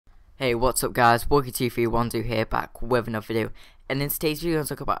Hey, what's up guys, Walkie2312 here, back with another video, and in today's video I'm going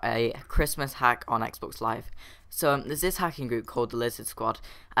to talk about a Christmas hack on Xbox Live. So there's this hacking group called the Lizard Squad,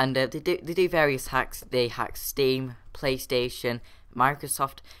 and they do various hacks. They hack Steam, PlayStation,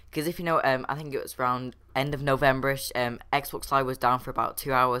 Microsoft, because if you know, I think it was around end of November-ish, Xbox Live was down for about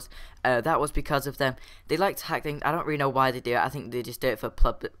 2 hours. That was because of them. They like to hack things. I don't really know why they do it. I think they just do it for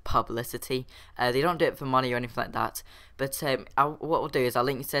publicity. They don't do it for money or anything like that. But what we'll do is I'll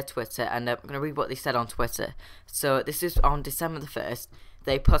link you to their Twitter, and I'm going to read what they said on Twitter. So this is on December the 1st.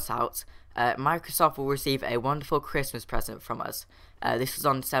 They put out, Microsoft will receive a wonderful Christmas present from us. This was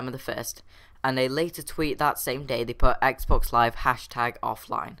on December the 1st. And they later tweet that same day, they put Xbox Live hashtag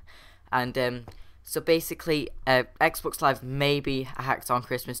offline. And so basically, Xbox Live may be hacked on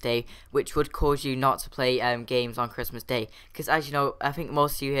Christmas Day, which would cause you not to play games on Christmas Day. Because as you know, I think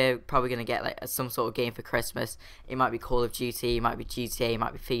most of you here are probably going to get like some sort of game for Christmas. It might be Call of Duty, it might be GTA, it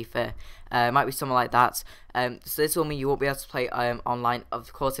might be FIFA, it might be something like that. So this will mean you won't be able to play online,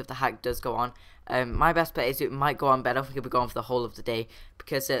 of course, if the hack does go on. My best bet is it might go on, but I don't think it'll be going for the whole of the day,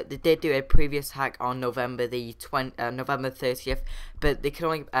 because they did do a previous hack on November 30th, but they could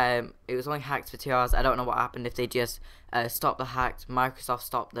only it was only hacked for 2 hours. I don't know what happened, if they just stopped the hack, Microsoft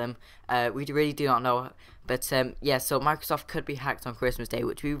stopped them. We really do not know, but yeah, so Microsoft could be hacked on Christmas Day,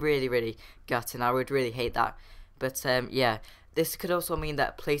 which we really got, and I would really hate that. But yeah, this could also mean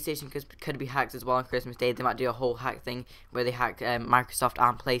that PlayStation could be hacked as well on Christmas Day. They might do a whole hack thing where they hack Microsoft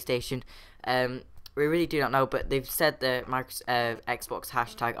and PlayStation. We really do not know, but they've said the Xbox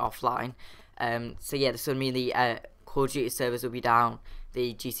hashtag offline. So yeah, this would mean the Call of Duty servers will be down,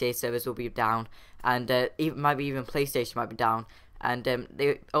 the GTA servers will be down, and maybe even PlayStation might be down. And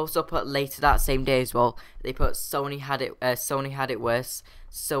they also put later that same day as well, they put Sony had it worse.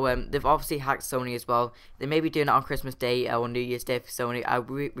 So they've obviously hacked Sony as well. They may be doing it on Christmas Day or New Year's Day for Sony.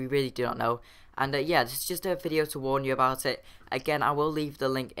 We really do not know. And yeah, this is just a video to warn you about it. Again, I will leave the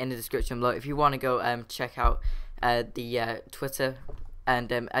link in the description below if you want to go check out the Twitter.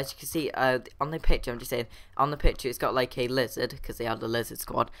 And as you can see on the picture, I'm just saying, on the picture it's got like a lizard, because they are the Lizard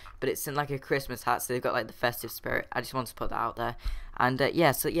Squad, but it's in like a Christmas hat, so they've got like the festive spirit. I just wanted to put that out there. And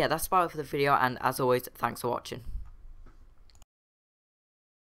yeah, so yeah, that's about it for the video, and as always, thanks for watching.